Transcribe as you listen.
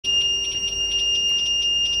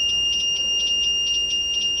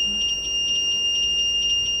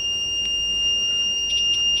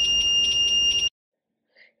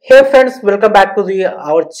Hey friends, welcome back to the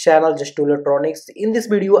our channel Just Electronics. In this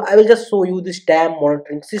video, I will just show you this dam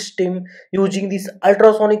monitoring system using this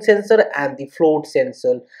ultrasonic sensor and the float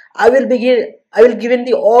sensor. I will give in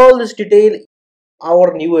the all this detail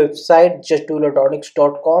our new website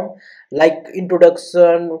justelectronics.com, like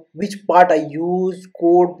introduction, which part I use,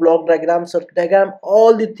 code, block diagram, circuit diagram,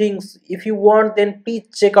 all the things. If you want, then please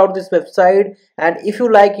check out this website, and if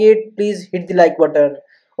you like it, please hit the like button.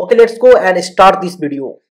 Okay, let's go and start this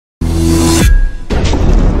video.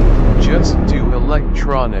 Just do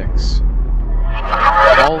electronics.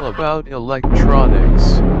 All about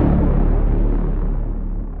electronics.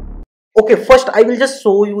 Okay, first I will just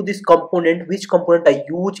show you this component, which component I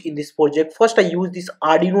use in this project. First I use this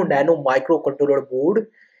Arduino Nano microcontroller board.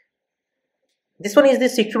 This one is the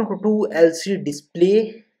 16:2 LCD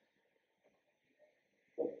display.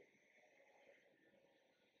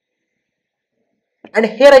 And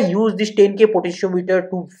here I use this 10K potentiometer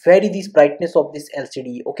to vary this brightness of this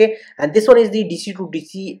LCD. Okay, and this one is the DC to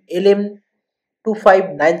DC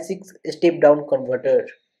LM2596 step down converter.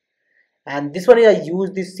 And this one is I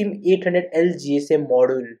use this SIM 800L GSM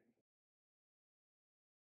module.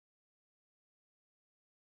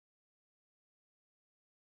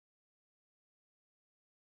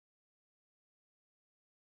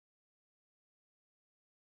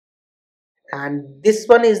 And this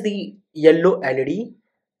one is the yellow LED,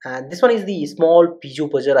 and this one is the small piezo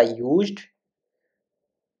buzzer I used.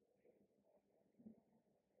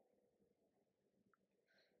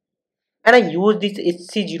 And I use this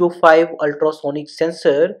HC05 ultrasonic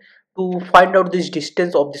sensor to find out this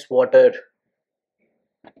distance of this water.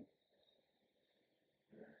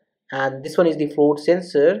 And this one is the float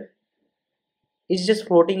sensor. It's just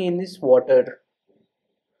floating in this water.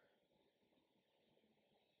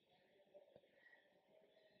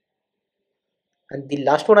 And the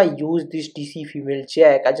last one I use this DC female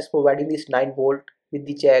jack. I just providing this 9 volt with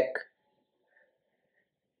the jack.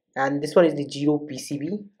 And this one is the 0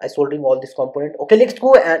 PCB. I soldering all this component. Okay, let's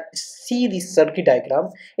go and see the circuit diagram.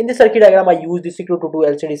 In the circuit diagram, I use the 16:2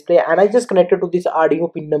 LCD display, and I just connected to this Arduino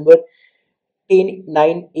pin number 10,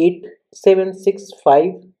 9, 8, 7, 6,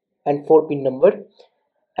 5, and 4 pin number.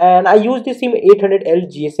 And I use the SIM 800L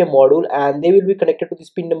GSM module, and they will be connected to this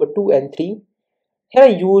pin number 2 and 3. Here I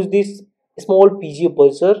use this small PGA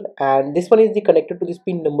buzzer, and this one is the connected to this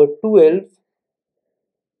pin number 12.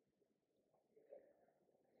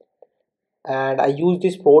 And I use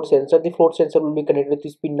this float sensor. The float sensor will be connected with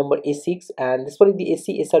this pin number A6, and this one is the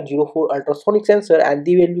ACSR04 ultrasonic sensor, and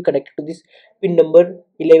they will be connected to this pin number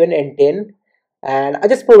 11 and 10. And I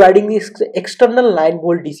just providing this external 9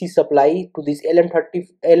 volt DC supply to this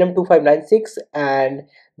LM2596 and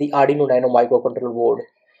the Arduino Nano microcontroller board.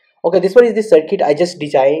 Okay, this one is the circuit I just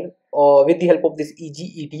designed with the help of this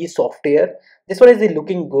EGET software. This one is the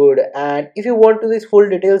looking good, and if you want to this full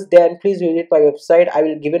details, then please visit my website. I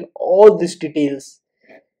will given all these details.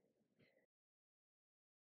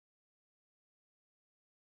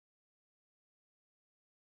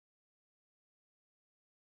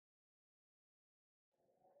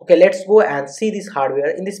 Okay, let's go and see this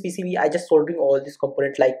hardware. In this PCB, I just soldering all these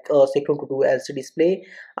components like 16:2 LCD display,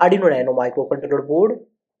 Arduino Nano microcontroller board,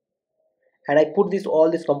 and I put this all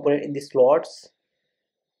this component in the slots.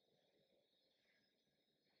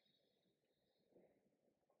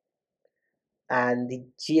 And the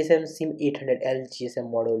GSM SIM 800L GSM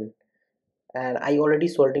module, and I already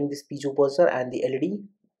soldering this piezo buzzer and the LED.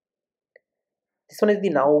 This one is the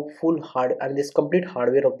now full this complete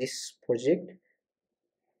hardware of this project.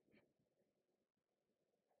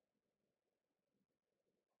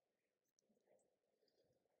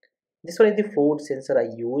 This one is the float sensor I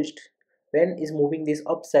used. When is moving this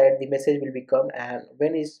upside, the message will become, and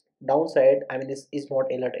when is downside, this is not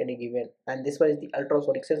alert any given. And this one is the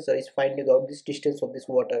ultrasonic sensor is finding out this distance of this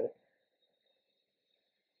water.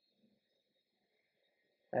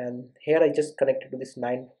 And here I just connected to this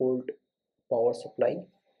 9 volt power supply.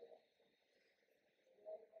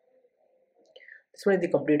 This one is the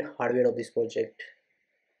complete hardware of this project.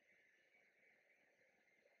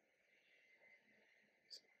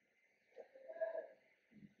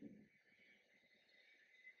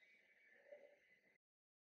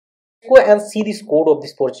 Go and see this code of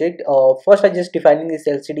this project. First I just defining this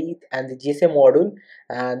LCD and the GSM module,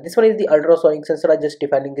 and this one is the ultrasonic sensor. I just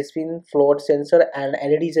defining this pin, float sensor, and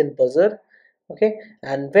LEDs and buzzer. Okay,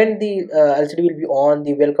 and when the LCD will be on,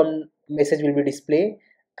 the welcome message will be displayed,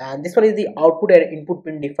 and this one is the output and input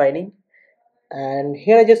pin defining. And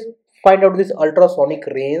here I just find out this ultrasonic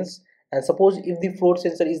range, And suppose if the float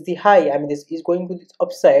sensor is the high, I mean this is going to the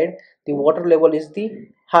upside, the water level is the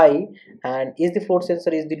high, and is the float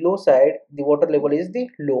sensor is the low side, the water level is the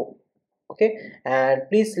low. Okay, and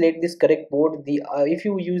please select this correct board. The if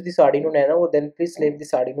you use this Arduino Nano, then please select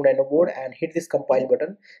this Arduino Nano board and hit this compile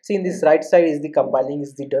button. See, in this right side is the compiling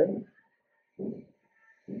is the done.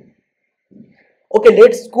 Okay,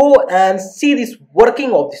 let's go and see this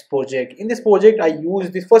working of this project. In this project I use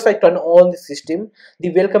this, first I turn on the system,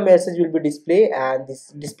 the welcome message will be display, and this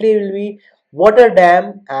display will be water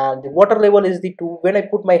dam, and the water level is the 2. When I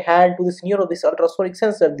put my hand to this near of this ultrasonic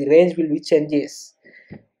sensor, the range will be changes.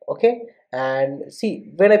 Okay, and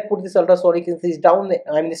see, when I put this ultrasonic in this down,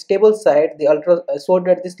 I mean the stable side, the ultra so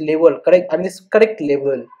at this level correct, I mean this correct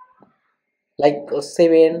level, like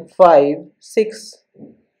 7, 5, 6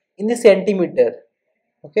 in the centimeter.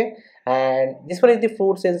 Okay, and this one is the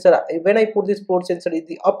float sensor. When I put this float sensor in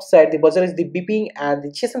the upside, the buzzer is the beeping, and the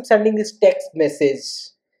GSM sending this text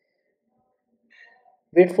message.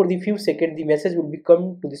 Wait for the few seconds, the message will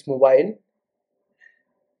become to this mobile.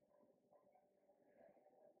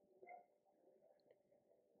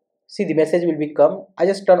 See, the message will become. I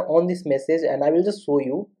just turn on this message and I will just show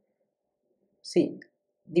you. See,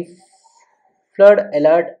 the flood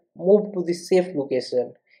alert, move to the safe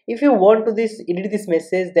location. If you want to this edit this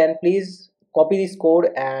message, then please copy this code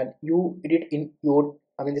and you edit in your,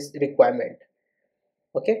 I mean this requirement.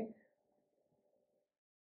 Okay,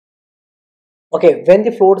 okay, when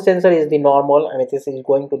the float sensor is the normal, I mean this is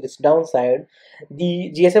going to this downside,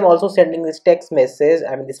 the GSM also sending this text message,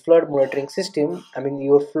 I mean this flood monitoring system, I mean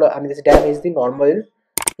your flood, I mean this dam is the normal,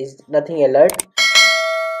 is nothing alert,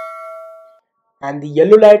 and the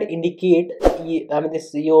yellow light indicate, I mean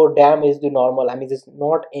this your dam is the normal, I mean this is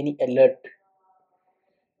not any alert.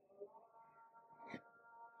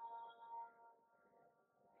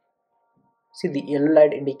 See, the yellow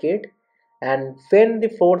light indicate, and when the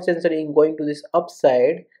float sensor is going to this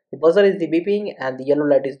upside, the buzzer is the beeping and the yellow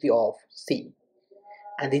light is the off. See,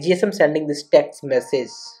 and the GSM sending this text message,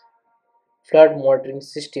 flood monitoring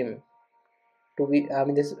system to be, I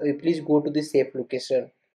mean this, please go to the safe location.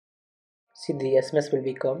 See, the SMS will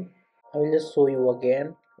become. I will just show you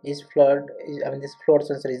again. Is flood is, I mean this flood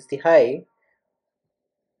sensor is the high.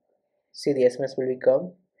 See, the SMS will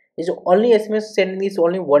become. Is only SMS sending this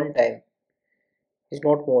only one time, is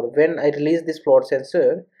not more. When I release this float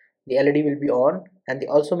sensor, the LED will be on and the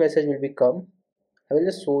also message will become. I will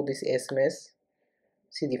just show this SMS.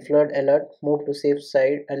 See, the flood alert, move to safe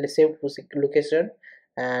side and safe to location,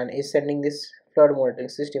 and is sending this flood monitoring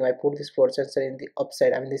system. I put this flood sensor in the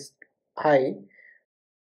upside, I mean this high,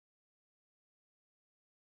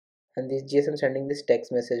 and this GSM sending this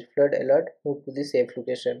text message, flood alert, move to the safe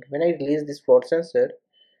location. When I release this flood sensor,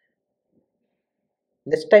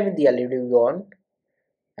 this time the LED will be on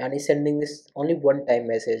and is sending this only one time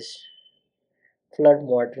message, flood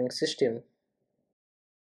monitoring system.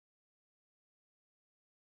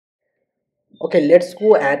 Okay, let's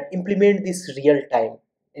go and implement this real time.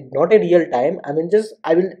 Not a real time, I mean just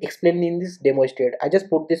I will explain in this demo state. I just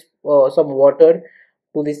put this some water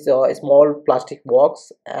to this small plastic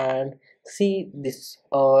box and see this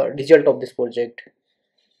result of this project.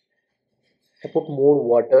 I put more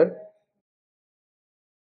water,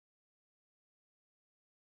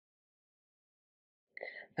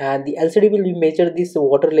 and the LCD will be measure this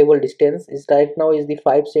water level distance is right now is the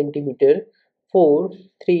 5 centimeter, 4,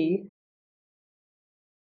 3.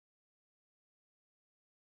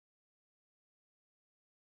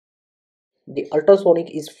 The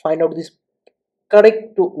ultrasonic is find out this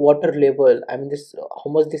correct to water level, I mean this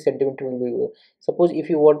how much the centimeter will be. Suppose if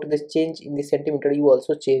you want this change in the centimeter, you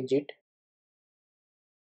also change it.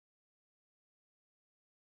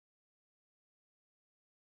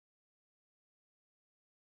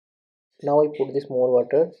 Now I put this more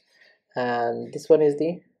water, and this one is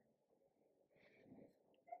the,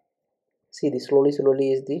 see the slowly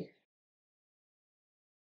is the,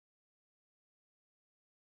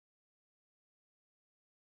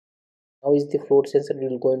 now is the float sensor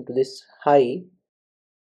will go into this high,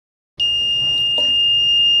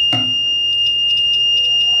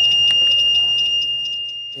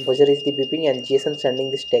 buzzer is the beeping and GSM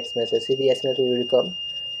sending this text message. See, the SMS will come.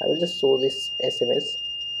 I will just show this SMS.